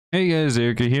Hey guys,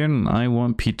 Erakir here, and I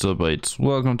want pizza bites.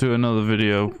 Welcome to another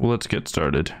video. Let's get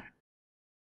started.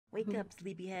 Wake up,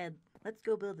 sleepyhead. Let's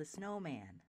go build a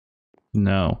snowman.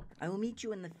 No. I will meet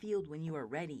you in the field when you are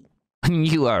ready.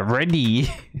 You are ready.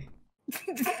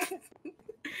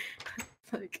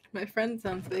 Like, my friend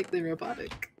sounds vaguely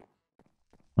robotic.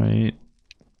 Wait.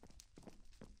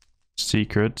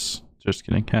 Secrets. Just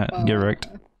kidding. Cat, get wrecked.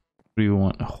 What do you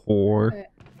want? Whore.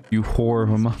 You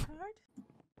whore him up.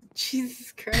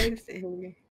 Jesus Christ,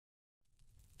 Haley.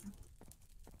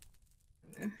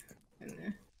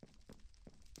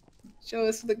 Show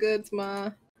us the goods,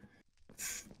 Ma.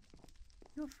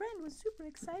 Your friend was super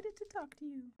excited to talk to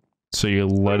you. So you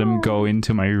let him go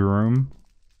into my room?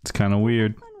 It's kind of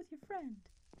weird. Have fun with your friend.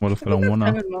 What if I don't wanna?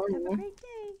 Have a great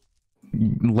day.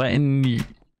 Letting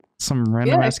some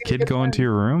random ass kid go into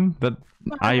your room? That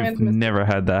I've never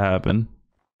had that happen.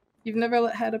 You've never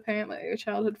had a parent let your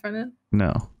childhood friend in?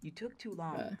 No. You took too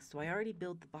long, so I already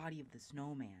built the body of the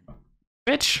snowman.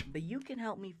 Bitch! But you can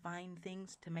help me find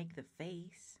things to make the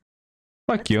face.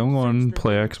 Fuck you, I'm going to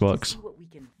play Xbox. See what we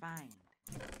can find.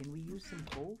 Can we use some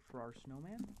coal for our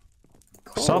snowman?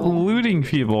 Cool. Stop looting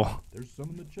people! There's some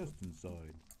in the chest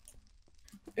inside.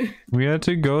 We had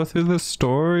to go through the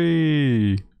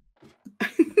story.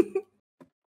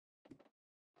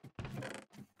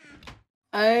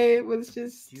 I was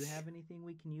just... Do you have anything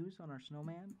we can use on our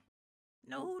snowman?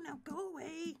 No, now go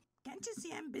away. Can't you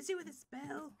see I'm busy with a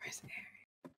spell? Where's Harry?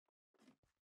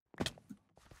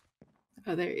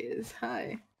 Oh, there he is.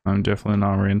 Hi. I'm definitely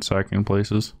not ransacking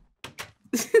places.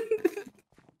 Do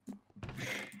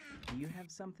you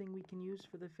have something we can use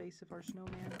for the face of our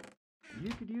snowman?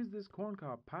 You could use this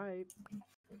corncob pipe.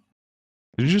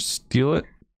 Did you just steal it?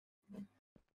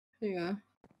 Here you go.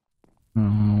 No, I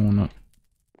don't wanna.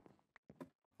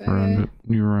 Ruined it.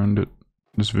 You ruined it.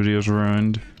 This video's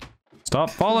ruined. Stop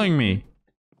following me!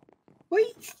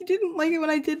 Wait, you didn't like it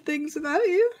when I did things without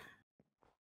you?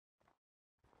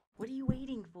 What are you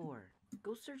waiting for?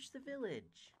 Go search the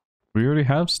village. We already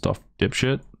have stuff,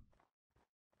 dipshit.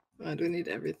 I do need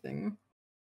everything.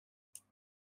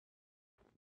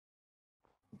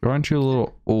 Aren't you a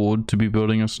little old to be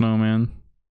building a snowman?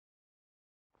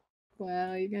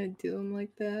 Wow, you're gonna do him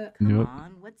like that? Come Yep.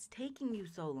 on, what's taking you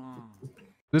so long?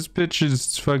 This bitch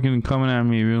is fucking coming at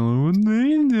me, being like, what are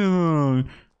you doing?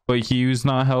 But he's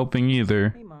not helping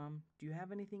either. Hey Mom, do you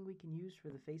have anything we can use for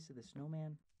the face of the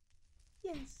snowman?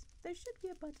 Yes, there should be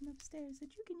a button upstairs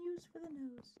that you can use for the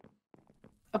nose.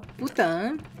 A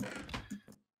button?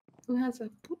 Who has a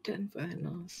button for her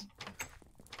nose?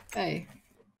 Hey.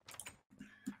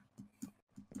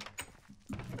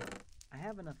 I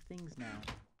have enough things now.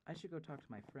 I should go talk to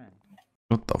my friend.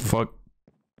 What the fuck?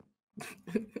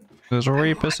 There's a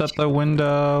rapist at the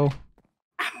window.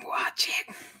 I'm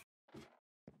watching.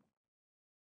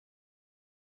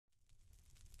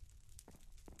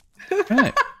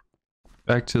 Alright.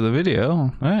 Back to the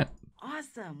video. Alright.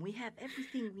 Awesome, we have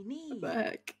everything we need. What the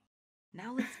heck?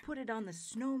 Now let's put it on the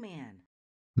snowman.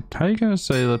 How you gonna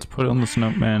say let's put it on the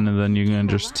snowman and then you're gonna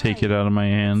just take it out of my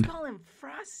hand? Let's call him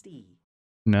Frosty.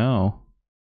 No.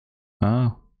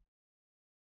 Oh.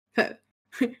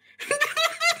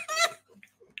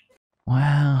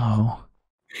 Wow.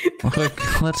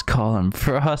 Look, let's call him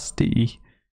Frosty.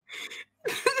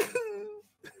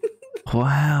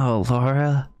 Wow,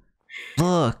 Laura.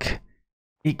 Look.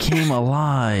 He came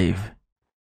alive.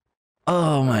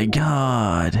 Oh my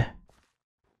god.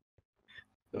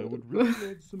 I would really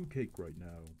like some cake right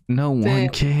now. No one Damn.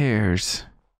 cares.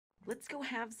 Let's go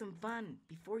have some fun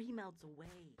before he melts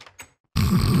away.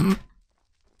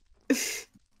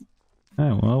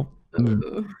 Oh well.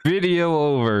 Video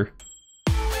over.